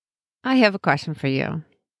I have a question for you.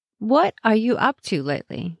 What are you up to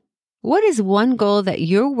lately? What is one goal that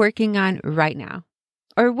you're working on right now?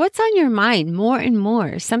 Or what's on your mind more and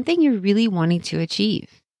more, something you're really wanting to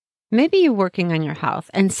achieve? Maybe you're working on your health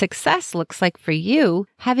and success looks like for you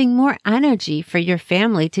having more energy for your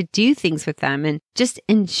family to do things with them and just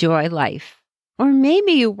enjoy life. Or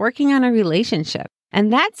maybe you're working on a relationship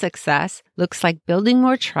and that success looks like building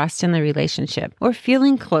more trust in the relationship or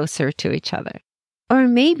feeling closer to each other. Or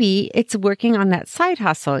maybe it's working on that side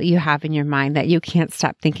hustle you have in your mind that you can't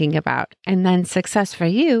stop thinking about. And then success for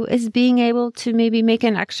you is being able to maybe make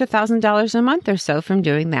an extra $1,000 a month or so from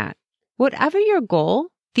doing that. Whatever your goal,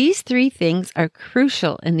 these three things are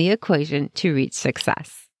crucial in the equation to reach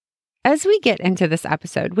success. As we get into this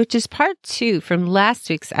episode, which is part 2 from last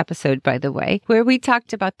week's episode, by the way, where we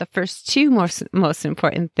talked about the first 2 most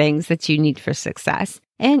important things that you need for success.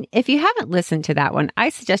 And if you haven't listened to that one, I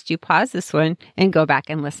suggest you pause this one and go back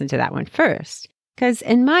and listen to that one first. Because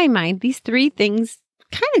in my mind, these 3 things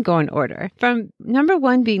kind of go in order. From number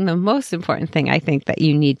 1 being the most important thing I think that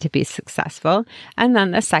you need to be successful, and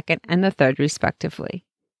then the second and the third respectively.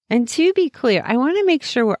 And to be clear, I want to make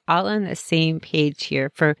sure we're all on the same page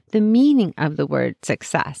here for the meaning of the word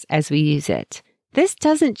success as we use it. This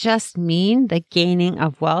doesn't just mean the gaining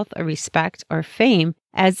of wealth or respect or fame,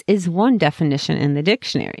 as is one definition in the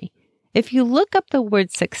dictionary. If you look up the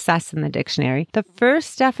word success in the dictionary, the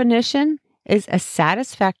first definition is a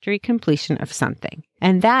satisfactory completion of something.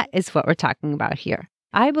 And that is what we're talking about here.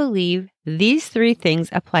 I believe these 3 things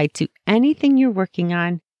apply to anything you're working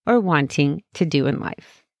on or wanting to do in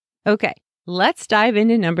life. Okay, let's dive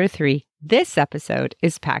into number 3. This episode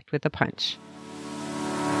is packed with a punch.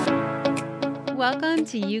 Welcome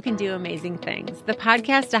to You Can Do Amazing Things, the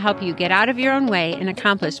podcast to help you get out of your own way and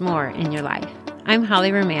accomplish more in your life. I'm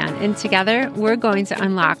Holly Roman, and together we're going to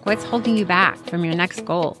unlock what's holding you back from your next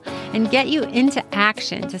goal and get you into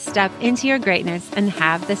action to step into your greatness and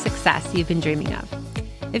have the success you've been dreaming of.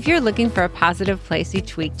 If you're looking for a positive place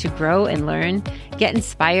each week to grow and learn, get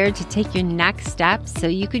inspired to take your next steps so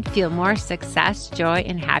you could feel more success, joy,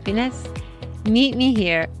 and happiness, meet me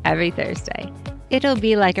here every Thursday. It'll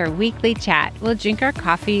be like our weekly chat. We'll drink our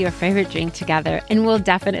coffee or favorite drink together, and we'll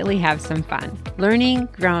definitely have some fun, learning,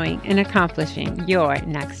 growing, and accomplishing your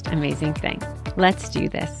next amazing thing. Let's do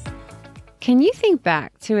this. Can you think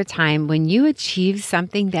back to a time when you achieved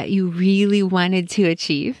something that you really wanted to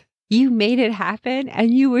achieve? You made it happen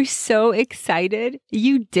and you were so excited.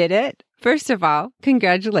 You did it. First of all,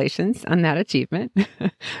 congratulations on that achievement.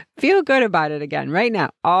 Feel good about it again right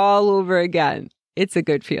now, all over again. It's a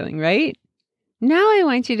good feeling, right? Now I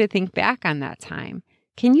want you to think back on that time.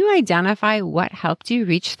 Can you identify what helped you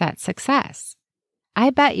reach that success? I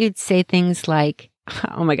bet you'd say things like,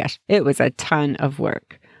 oh my gosh, it was a ton of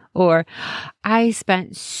work. Or, I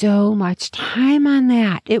spent so much time on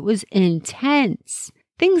that. It was intense.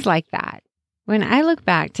 Things like that. When I look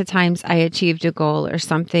back to times I achieved a goal or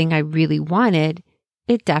something I really wanted,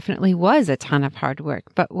 it definitely was a ton of hard work.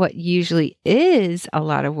 But what usually is a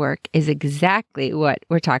lot of work is exactly what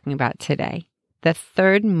we're talking about today. The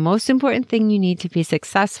third most important thing you need to be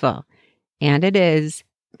successful, and it is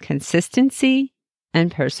consistency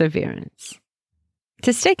and perseverance.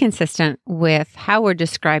 To stay consistent with how we're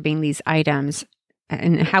describing these items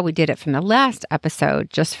and how we did it from the last episode,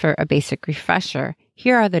 just for a basic refresher,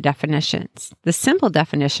 here are the definitions. The simple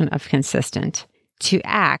definition of consistent: to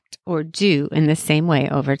act or do in the same way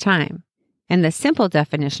over time. And the simple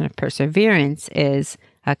definition of perseverance is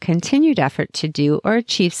a continued effort to do or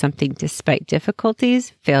achieve something despite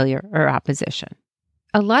difficulties, failure, or opposition.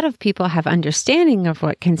 A lot of people have understanding of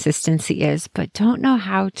what consistency is, but don't know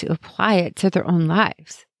how to apply it to their own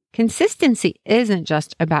lives. Consistency isn't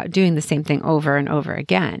just about doing the same thing over and over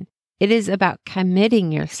again. It is about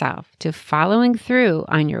committing yourself to following through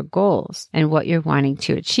on your goals and what you're wanting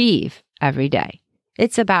to achieve every day.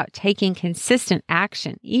 It's about taking consistent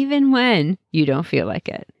action even when you don't feel like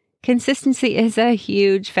it. Consistency is a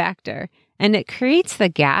huge factor, and it creates the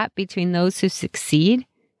gap between those who succeed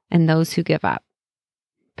and those who give up.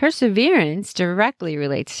 Perseverance directly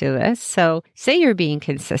relates to this. So say you're being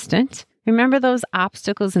consistent. Remember those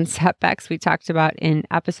obstacles and setbacks we talked about in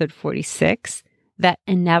episode 46? That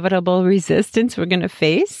inevitable resistance we're going to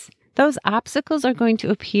face? Those obstacles are going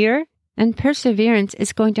to appear, and perseverance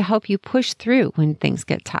is going to help you push through when things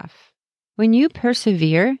get tough. When you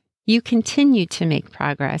persevere, you continue to make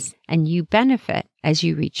progress, and you benefit as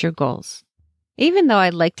you reach your goals. Even though I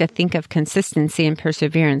like to think of consistency and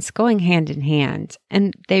perseverance going hand in hand,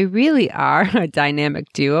 and they really are a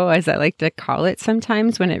dynamic duo, as I like to call it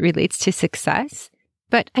sometimes when it relates to success,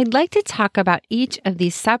 But I'd like to talk about each of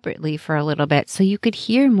these separately for a little bit so you could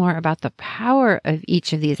hear more about the power of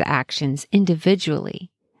each of these actions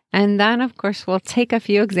individually. And then, of course, we'll take a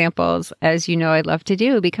few examples, as you know I love to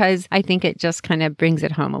do, because I think it just kind of brings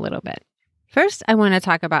it home a little bit. First, I want to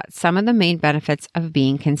talk about some of the main benefits of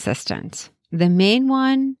being consistent. The main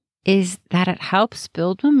one is that it helps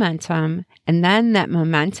build momentum, and then that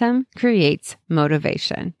momentum creates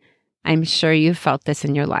motivation. I'm sure you've felt this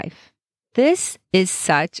in your life. This is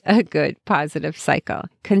such a good positive cycle.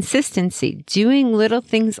 Consistency, doing little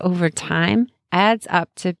things over time, adds up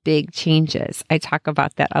to big changes. I talk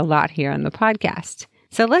about that a lot here on the podcast.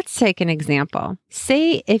 So let's take an example.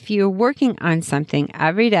 Say if you're working on something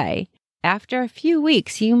every day, after a few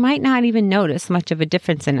weeks, you might not even notice much of a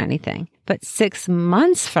difference in anything. But 6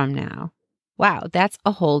 months from now, wow, that's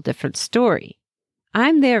a whole different story.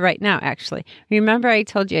 I'm there right now, actually. Remember I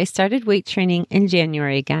told you I started weight training in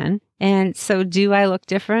January again. And so do I look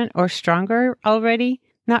different or stronger already?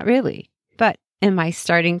 Not really. But am I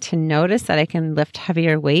starting to notice that I can lift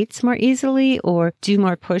heavier weights more easily or do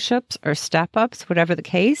more push-ups or step-ups, whatever the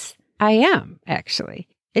case? I am, actually.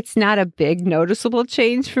 It's not a big noticeable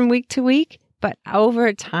change from week to week, but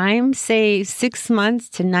over time, say 6 months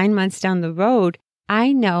to 9 months down the road,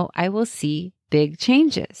 I know I will see big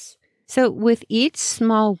changes. So with each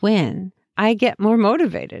small win, I get more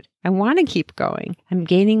motivated. I want to keep going. I'm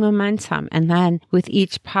gaining momentum. And then with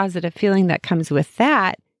each positive feeling that comes with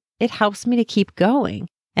that, it helps me to keep going.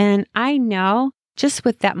 And I know just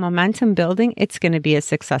with that momentum building, it's going to be a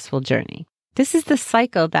successful journey. This is the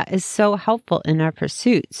cycle that is so helpful in our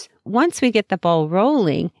pursuits. Once we get the ball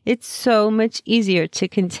rolling, it's so much easier to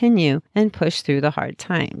continue and push through the hard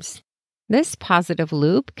times. This positive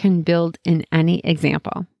loop can build in any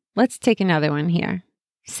example. Let's take another one here.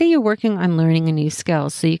 Say you're working on learning a new skill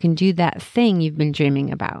so you can do that thing you've been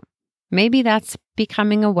dreaming about. Maybe that's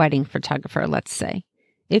becoming a wedding photographer, let's say.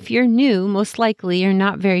 If you're new, most likely you're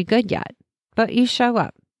not very good yet, but you show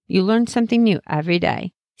up. You learn something new every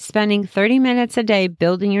day, spending 30 minutes a day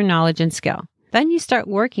building your knowledge and skill. Then you start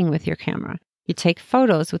working with your camera. You take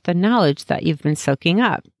photos with the knowledge that you've been soaking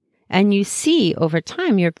up, and you see over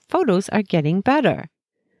time your photos are getting better.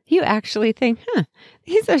 You actually think,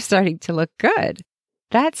 these are starting to look good.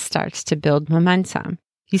 That starts to build momentum.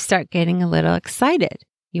 You start getting a little excited.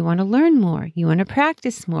 You want to learn more. You want to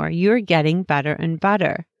practice more. You're getting better and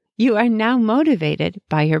better. You are now motivated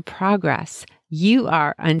by your progress. You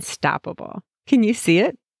are unstoppable. Can you see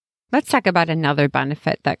it? Let's talk about another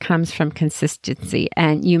benefit that comes from consistency.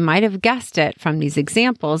 And you might have guessed it from these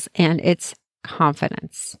examples, and it's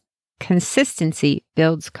confidence. Consistency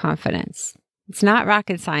builds confidence. It's not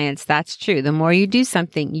rocket science, that's true. The more you do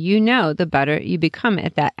something, the better you become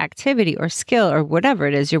at that activity or skill or whatever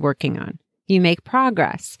it is you're working on. You make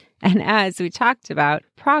progress. And as we talked about,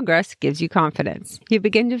 progress gives you confidence. You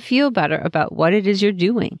begin to feel better about what it is you're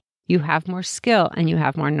doing. You have more skill and you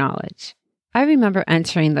have more knowledge. I remember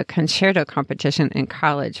entering the concerto competition in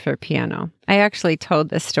college for piano. I actually told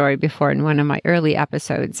this story before in one of my early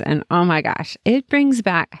episodes, and oh my gosh, it brings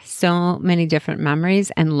back so many different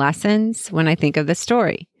memories and lessons when I think of the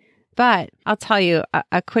story. But I'll tell you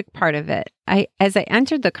a quick part of it. As I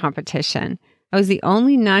entered the competition, I was the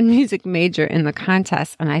only non-music major in the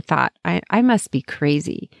contest, and I thought, I must be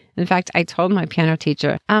crazy. In fact, I told my piano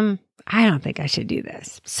teacher, I don't think I should do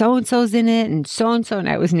this. So-and-so's in it and so-and-so. And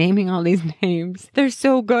I was naming all these names. They're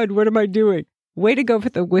so good. What am I doing? Way to go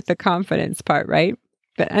with the confidence part, right?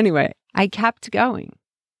 But anyway, I kept going.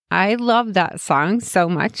 I loved that song so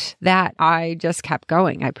much that I just kept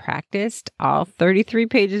going. I practiced all 33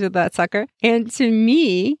 pages of that sucker. And to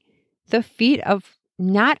me, the feat of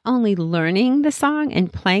not only learning the song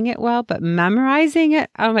and playing it well, but memorizing it,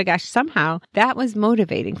 oh my gosh, somehow that was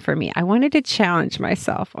motivating for me. I wanted to challenge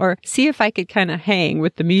myself or see if I could kind of hang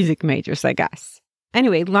with the music majors, I guess.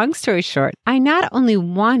 Anyway, long story short, I not only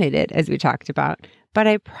wanted it, as we talked about, but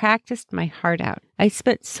I practiced my heart out. I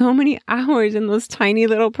spent so many hours in those tiny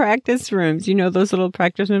little practice rooms. You know, those little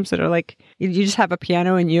practice rooms that are like, you just have a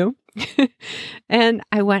piano and you. And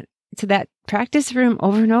I went to that practice room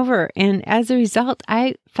over and over. And as a result,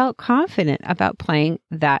 I felt confident about playing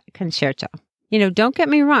that concerto. You know, don't get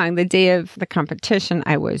me wrong. The day of the competition,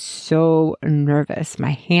 I was so nervous.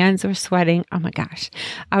 My hands were sweating. Oh my gosh.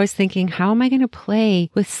 I was thinking, how am I going to play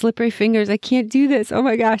with slippery fingers? I can't do this. Oh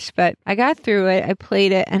my gosh. But I got through it. I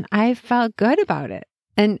played it and I felt good about it.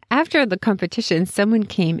 And after the competition, someone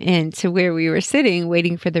came in to where we were sitting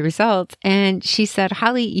waiting for the results. And she said,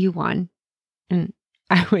 Holly, you won. And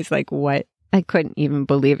I was like, what? I couldn't even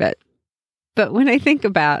believe it. But when I think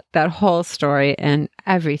about that whole story and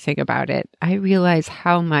everything about it, I realize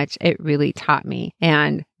how much it really taught me.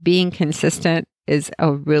 And being consistent is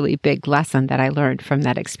a really big lesson that I learned from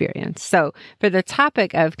that experience. So for the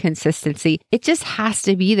topic of consistency, it just has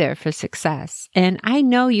to be there for success. And I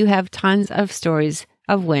know you have tons of stories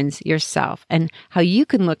of wins yourself and how you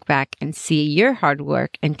can look back and see your hard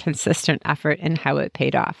work and consistent effort and how it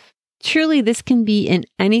paid off. Truly, this can be in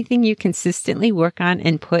anything you consistently work on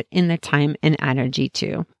and put in the time and energy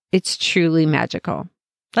to. It's truly magical.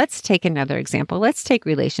 Let's take another example. Let's take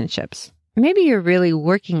relationships. Maybe you're really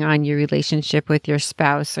working on your relationship with your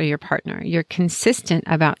spouse or your partner. You're consistent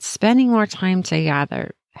about spending more time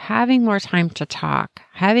together, having more time to talk,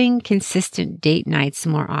 having consistent date nights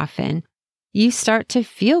more often. You start to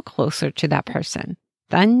feel closer to that person.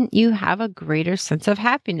 Then you have a greater sense of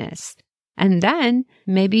happiness. And then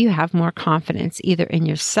maybe you have more confidence either in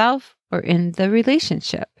yourself or in the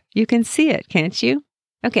relationship. You can see it, can't you?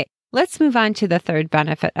 Okay, let's move on to the third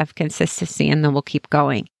benefit of consistency and then we'll keep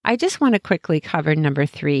going. I just want to quickly cover number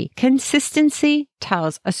 3. Consistency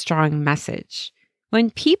tells a strong message. When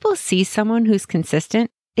people see someone who's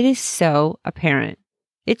consistent, it is so apparent.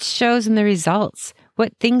 It shows in the results,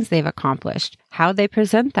 what things they've accomplished, how they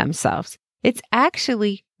present themselves. It's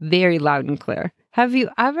actually very loud and clear. Have you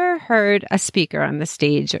ever heard a speaker on the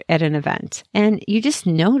stage or at an event and you just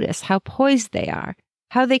notice how poised they are,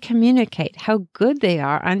 how they communicate, how good they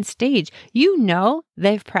are on stage? You know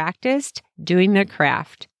they've practiced doing their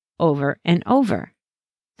craft over and over.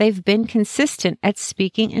 They've been consistent at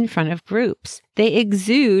speaking in front of groups. They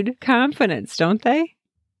exude confidence, don't they?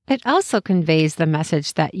 It also conveys the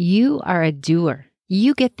message that you are a doer.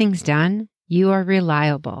 You get things done. You are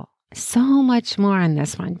reliable. So much more on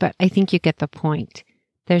this one, but I think you get the point.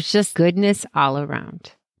 There's just goodness all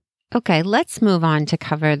around. Okay, let's move on to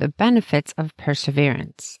cover the benefits of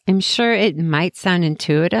perseverance. I'm sure it might sound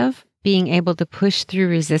intuitive, being able to push through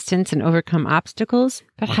resistance and overcome obstacles,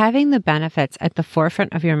 but having the benefits at the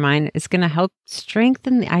forefront of your mind is going to help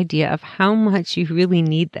strengthen the idea of how much you really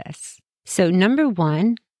need this. So number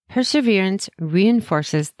 1, perseverance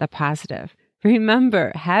reinforces the positive.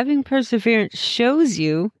 Remember, having perseverance shows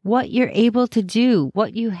you what you're able to do,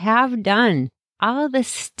 what you have done, all the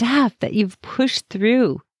stuff that you've pushed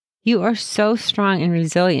through. You are so strong and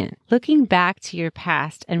resilient. Looking back to your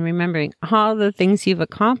past and remembering all the things you've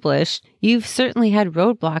accomplished, you've certainly had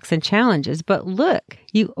roadblocks and challenges, but look,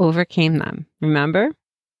 you overcame them. Remember?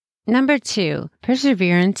 Number 2,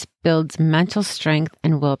 perseverance builds mental strength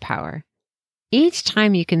and willpower. Each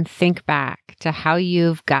time you can think back to how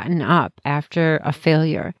you've gotten up after a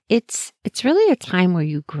failure, it's really a time where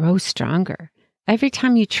you grow stronger. Every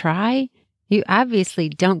time you try, you obviously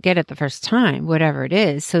don't get it the first time, whatever it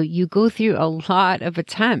is. So you go through a lot of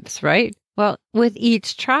attempts, right? Well, with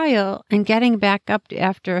each trial and getting back up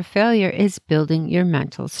after a failure is building your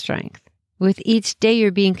mental strength. With each day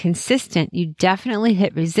you're being consistent, you definitely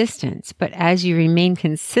hit resistance. But as you remain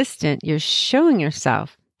consistent, you're showing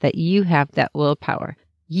yourself that you have that willpower.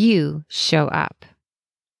 You show up.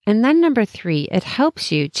 And then number 3, it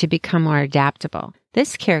helps you to become more adaptable.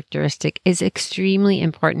 This characteristic is extremely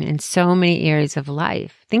important in so many areas of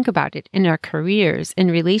life. Think about it in our careers, in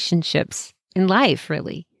relationships, in life,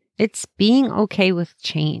 really. It's being okay with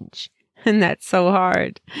change. And that's so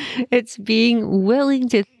hard. It's being willing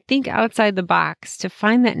to think outside the box to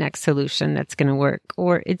find that next solution that's going to work.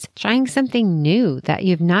 Or it's trying something new that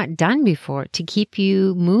you've not done before to keep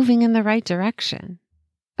you moving in the right direction.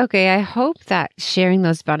 Okay, I hope that sharing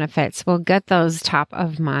those benefits will get those top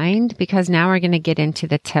of mind because now we're going to get into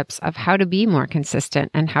the tips of how to be more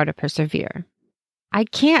consistent and how to persevere. I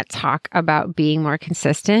can't talk about being more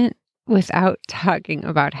consistent without talking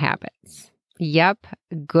about habits. Yep,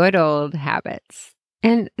 good old habits.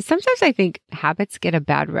 And sometimes I think habits get a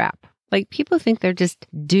bad rap. Like people think they're just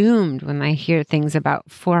doomed when they hear things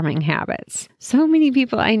about forming habits. So many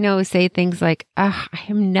people I know say things like, I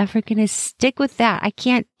am never going to stick with that. I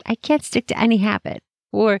can't stick to any habit.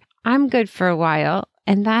 Or I'm good for a while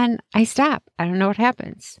and then I stop. I don't know what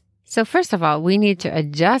happens. So first of all, we need to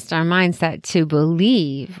adjust our mindset to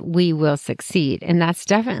believe we will succeed. And that's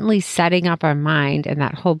definitely setting up our mind and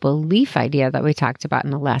that whole belief idea that we talked about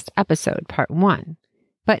in the last episode, part 1.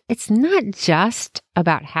 But it's not just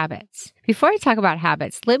about habits. Before I talk about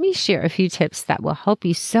habits, let me share a few tips that will help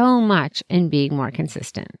you so much in being more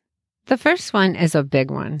consistent. The first one is a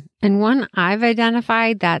big one, and one I've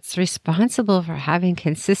identified that's responsible for having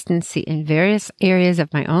consistency in various areas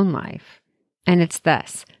of my own life. And it's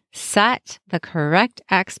this: set the correct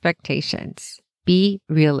expectations. Be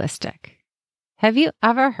realistic. Have you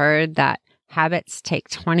ever heard that habits take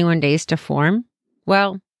 21 days to form?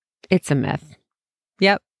 Well, It's a myth.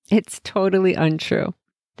 Yep, it's totally untrue.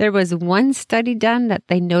 There was one study done that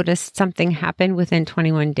they noticed something happened within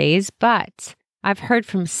 21 days, but I've heard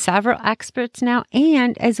from several experts now,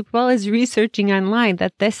 and as well as researching online,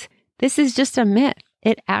 that this is just a myth.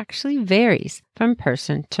 It actually varies from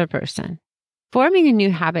person to person. Forming a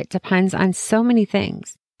new habit depends on so many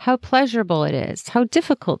things. How pleasurable it is, how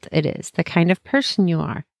difficult it is, the kind of person you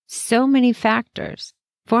are. So many factors.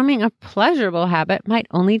 Forming a pleasurable habit might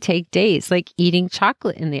only take days, like eating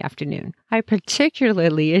chocolate in the afternoon. I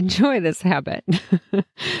particularly enjoy this habit.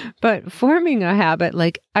 But forming a habit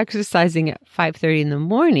like exercising at 5:30 in the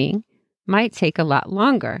morning might take a lot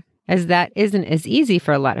longer, as that isn't as easy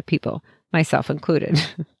for a lot of people, myself included.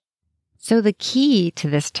 So the key to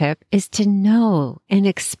this tip is to know and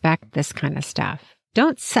expect this kind of stuff.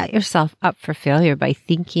 Don't set yourself up for failure by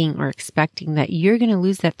thinking or expecting that you're going to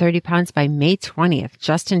lose that 30 pounds by May 20th,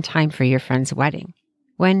 just in time for your friend's wedding,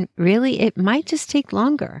 when really it might just take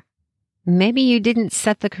longer. Maybe you didn't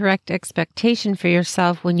set the correct expectation for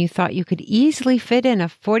yourself when you thought you could easily fit in a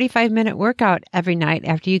 45-minute workout every night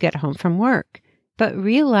after you get home from work. But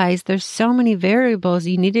realize there's so many variables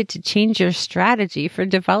you needed to change your strategy for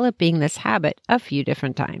developing this habit a few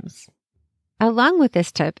different times. Along with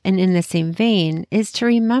this tip, and in the same vein, is to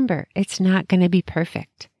remember it's not going to be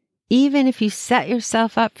perfect. Even if you set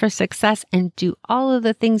yourself up for success and do all of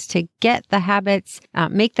the things to get the habits,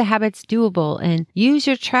 make the habits doable, and use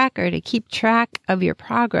your tracker to keep track of your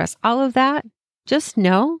progress, all of that, just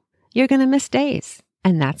know you're going to miss days,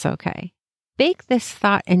 and that's okay. Bake this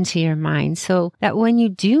thought into your mind so that when you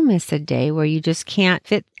do miss a day where you just can't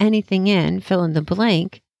fit anything in, fill in the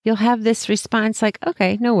blank, you'll have this response like,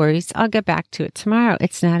 okay, no worries, I'll get back to it tomorrow.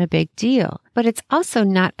 It's not a big deal. But it's also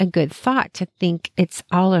not a good thought to think it's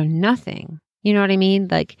all or nothing. You know what I mean?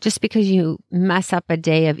 Like, just because you mess up a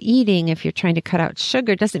day of eating, if you're trying to cut out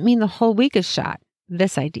sugar, doesn't mean the whole week is shot.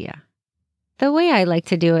 This idea. The way I like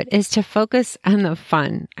to do it is to focus on the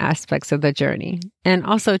fun aspects of the journey, and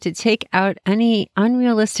also to take out any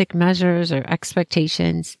unrealistic measures or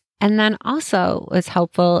expectations. And then also what's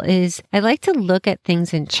helpful is I like to look at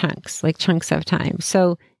things in chunks, like chunks of time.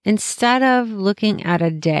 So instead of looking at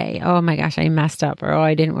a day, oh my gosh, I messed up, or oh,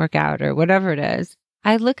 I didn't work out, or whatever it is,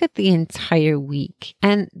 I look at the entire week.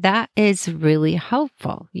 And that is really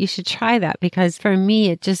helpful. You should try that, because for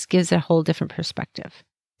me, it just gives a whole different perspective.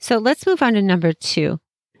 So let's move on to number 2.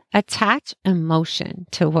 Attach emotion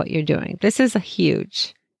to what you're doing. This is a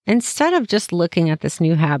huge. Instead of just looking at this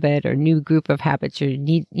new habit or new group of habits you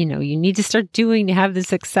need to start doing to have the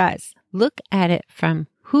success, look at it from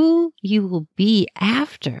who you will be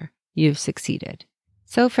after you've succeeded.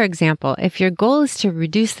 So for example, if your goal is to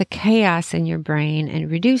reduce the chaos in your brain and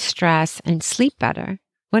reduce stress and sleep better,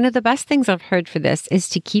 one of the best things I've heard for this is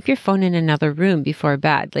to keep your phone in another room before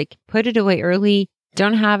bed. Like, put it away early.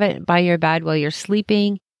 Don't have it by your bed while you're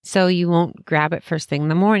sleeping so you won't grab it first thing in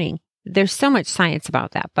the morning. There's so much science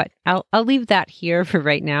about that, but I'll leave that here for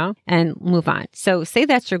right now and move on. So say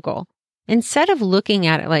that's your goal. Instead of looking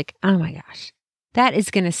at it like, oh my gosh, that is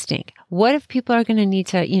going to stink. What if people are going to need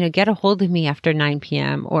to, get a hold of me after 9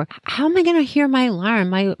 p.m.? Or how am I going to hear my alarm?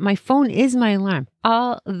 My phone is my alarm.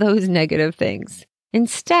 All those negative things.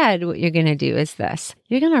 Instead, what you're going to do is this.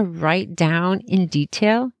 You're going to write down in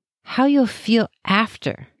detail how you'll feel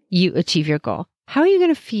after you achieve your goal. How are you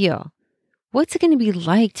going to feel? What's it going to be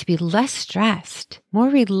like to be less stressed, more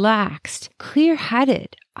relaxed,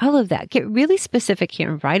 clear-headed, all of that? Get really specific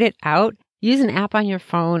here and write it out. Use an app on your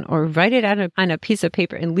phone or write it out on a piece of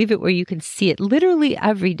paper and leave it where you can see it literally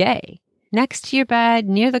every day. Next to your bed,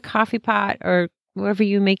 near the coffee pot, or wherever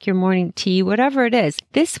you make your morning tea, whatever it is.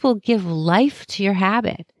 This will give life to your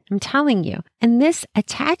habit. I'm telling you. And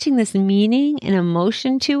attaching this meaning and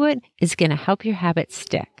emotion to it is going to help your habit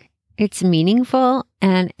stick. It's meaningful,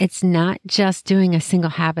 and it's not just doing a single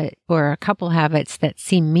habit or a couple habits that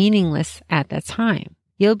seem meaningless at the time.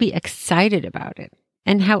 You'll be excited about it.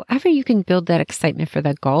 And however you can build that excitement for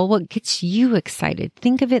the goal, what gets you excited,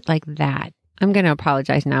 think of it like that. I'm going to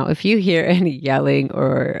apologize now. If you hear any yelling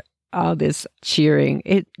or all this cheering,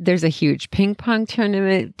 there's a huge ping pong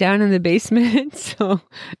tournament down in the basement. So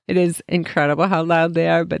it is incredible how loud they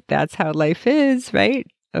are, but that's how life is, right?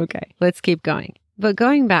 Okay, let's keep going. But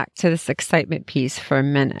going back to this excitement piece for a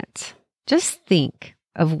minute, just think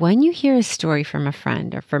of when you hear a story from a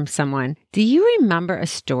friend or from someone, do you remember a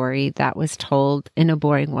story that was told in a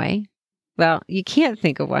boring way? Well, you can't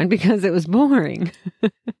think of one because it was boring.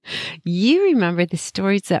 You remember the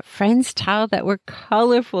stories that friends tell that were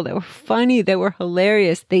colorful, that were funny, that were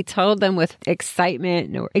hilarious. They told them with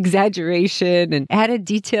excitement or exaggeration and added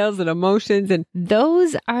details and emotions. And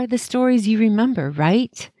those are the stories you remember,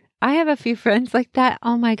 right? I have a few friends like that.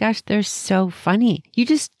 Oh my gosh, they're so funny. You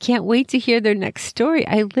just can't wait to hear their next story.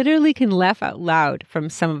 I literally can laugh out loud from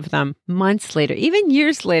some of them months later, even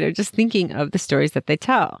years later, just thinking of the stories that they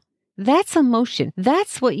tell. That's emotion.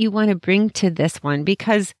 That's what you want to bring to this one,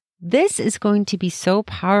 because this is going to be so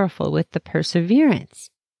powerful with the perseverance.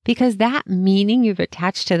 Because that meaning you've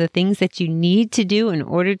attached to the things that you need to do in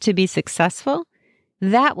order to be successful,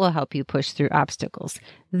 that will help you push through obstacles.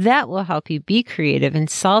 That will help you be creative in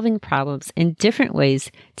solving problems in different ways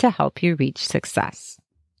to help you reach success.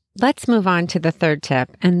 Let's move on to the third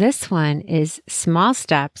tip, and this one is small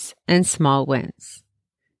steps and small wins.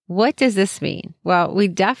 What does this mean? Well, we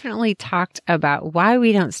definitely talked about why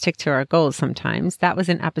we don't stick to our goals sometimes. That was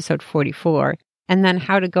in episode 44. And then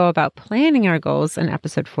how to go about planning our goals in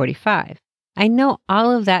episode 45. I know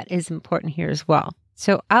all of that is important here as well.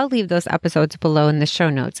 So I'll leave those episodes below in the show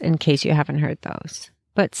notes in case you haven't heard those.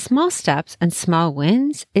 But small steps and small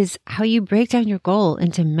wins is how you break down your goal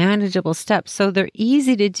into manageable steps so they're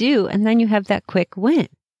easy to do, and then you have that quick win.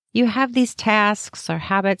 You have these tasks or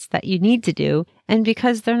habits that you need to do, and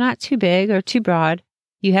because they're not too big or too broad,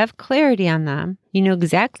 you have clarity on them, you know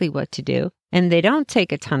exactly what to do, and they don't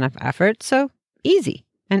take a ton of effort, so easy.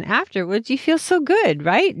 And afterwards, you feel so good,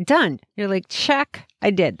 right? Done. You're like, check, I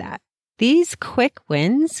did that. These quick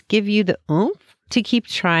wins give you the oomph to keep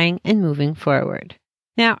trying and moving forward.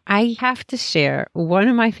 Now, I have to share one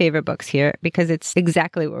of my favorite books here because it's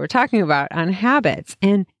exactly what we're talking about on habits,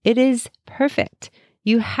 and it is perfect.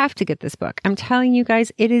 You have to get this book. I'm telling you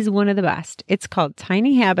guys, it is one of the best. It's called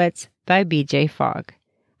Tiny Habits by BJ Fogg.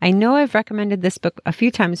 I know I've recommended this book a few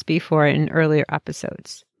times before in earlier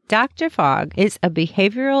episodes. Dr. Fogg is a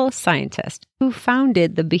behavioral scientist who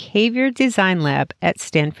founded the Behavior Design Lab at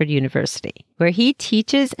Stanford University, where he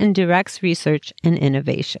teaches and directs research and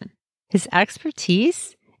innovation. His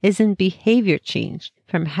expertise is in behavior change,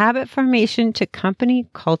 from habit formation to company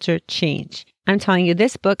culture change. I'm telling you,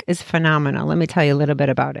 this book is phenomenal. Let me tell you a little bit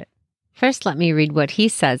about it. First, let me read what he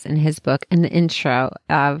says in his book in the intro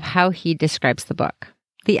of how he describes the book.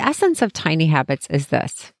 The essence of tiny habits is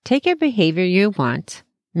this: take a behavior you want,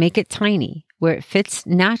 make it tiny, where it fits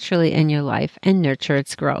naturally in your life, and nurture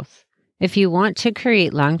its growth. If you want to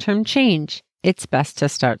create long-term change, it's best to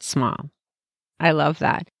start small. I love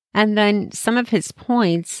that. And then some of his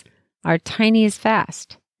points are: tiny is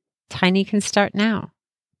fast. Tiny can start now.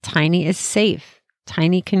 Tiny is safe.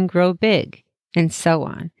 Tiny can grow big, and so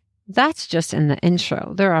on. That's just in the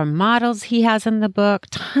intro. There are models he has in the book,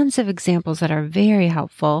 tons of examples that are very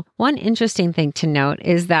helpful. One interesting thing to note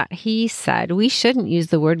is that he said we shouldn't use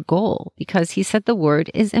the word goal because he said the word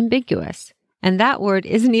is ambiguous. And that word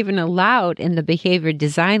isn't even allowed in the Behavior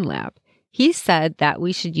Design Lab. He said that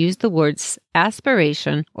we should use the words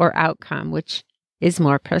aspiration or outcome, which is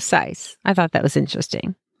more precise. I thought that was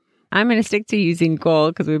interesting. I'm going to stick to using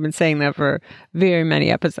goal because we've been saying that for very many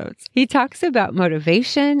episodes. He talks about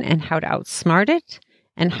motivation and how to outsmart it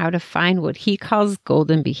and how to find what he calls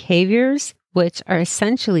golden behaviors, which are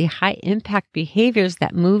essentially high impact behaviors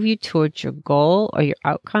that move you towards your goal or your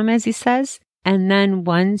outcome, as he says, and then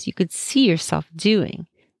ones you could see yourself doing.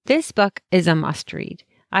 This book is a must read.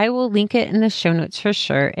 I will link it in the show notes for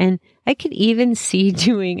sure. And I could even see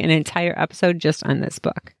doing an entire episode just on this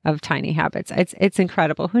book of Tiny Habits. It's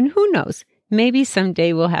incredible. And who knows? Maybe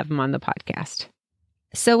someday we'll have him on the podcast.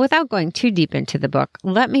 So without going too deep into the book,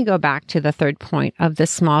 let me go back to the third point of the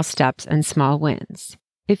small steps and small wins.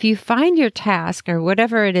 If you find your task or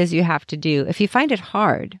whatever it is you have to do, if you find it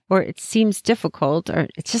hard or it seems difficult or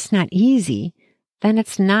it's just not easy, then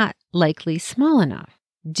it's not likely small enough.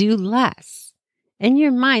 Do less. In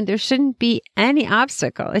your mind, there shouldn't be any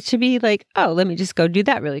obstacle. It should be like, oh, let me just go do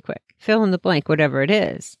that really quick. Fill in the blank, whatever it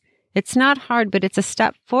is. It's not hard, but it's a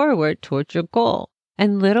step forward towards your goal.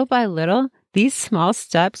 And little by little, these small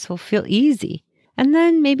steps will feel easy. And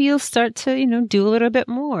then maybe you'll start to, do a little bit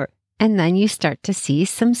more. And then you start to see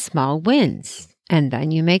some small wins. And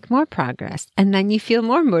then you make more progress. And then you feel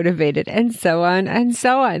more motivated, and so on and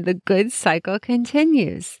so on. The good cycle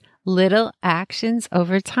continues. Little actions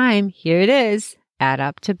over time, here it is, add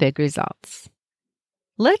up to big results.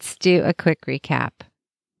 Let's do a quick recap.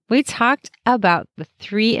 We talked about the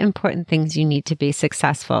 3 important things you need to be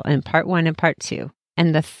successful in part 1 and part 2.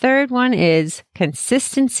 And the third one is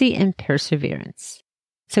consistency and perseverance.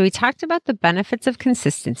 So we talked about the benefits of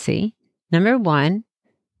consistency. Number 1,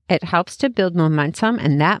 it helps to build momentum,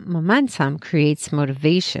 and that momentum creates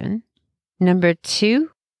motivation. Number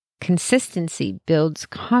 2, consistency builds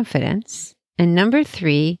confidence. And number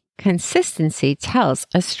 3, consistency tells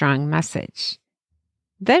a strong message.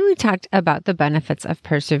 Then we talked about the benefits of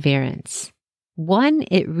perseverance. One,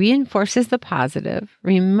 it reinforces the positive.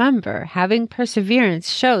 Remember, having perseverance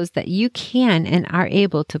shows that you can and are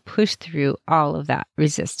able to push through all of that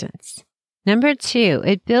resistance. Number 2,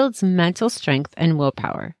 it builds mental strength and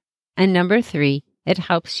willpower. And number 3, it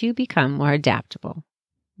helps you become more adaptable.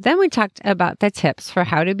 Then we talked about the tips for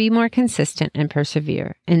how to be more consistent and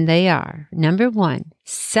persevere. And they are, number 1,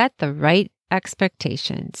 set the right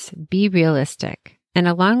expectations. Be realistic. And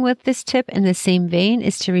along with this tip in the same vein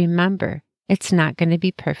is to remember it's not going to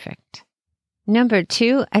be perfect. Number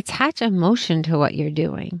 2, attach emotion to what you're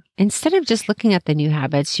doing. Instead of just looking at the new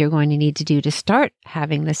habits you're going to need to do to start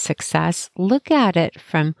having the success, look at it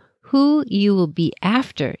from who you will be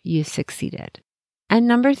after you succeeded. And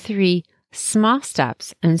number 3, small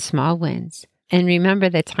steps and small wins. And remember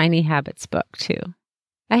the Tiny Habits book too.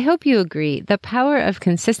 I hope you agree the power of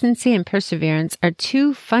consistency and perseverance are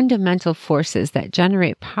 2 fundamental forces that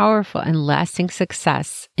generate powerful and lasting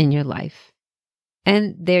success in your life.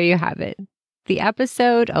 And there you have it. The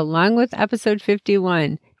episode, along with episode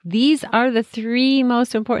 51. These are the 3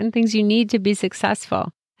 most important things you need to be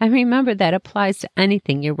successful. And remember that applies to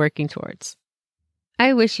anything you're working towards.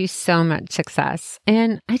 I wish you so much success.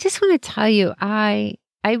 And I just want to tell you, I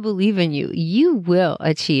believe in you. You will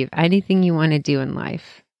achieve anything you want to do in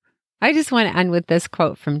life. I just want to end with this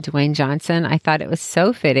quote from Dwayne Johnson. I thought it was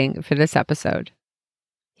so fitting for this episode.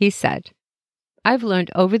 He said, "I've learned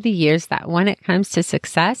over the years that when it comes to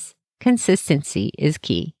success, consistency is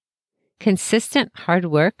key. Consistent hard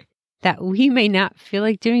work that we may not feel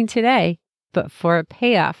like doing today, but for a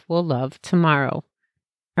payoff we'll love tomorrow.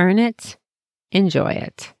 Earn it, enjoy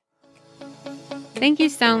it." Thank you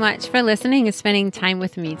so much for listening and spending time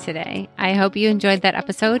with me today. I hope you enjoyed that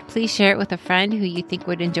episode. Please share it with a friend who you think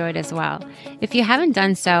would enjoy it as well. If you haven't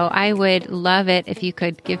done so, I would love it if you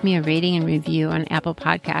could give me a rating and review on Apple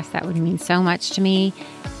Podcasts. That would mean so much to me,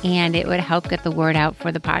 and it would help get the word out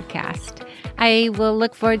for the podcast. I will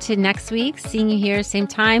look forward to next week, seeing you here, same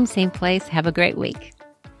time, same place. Have a great week.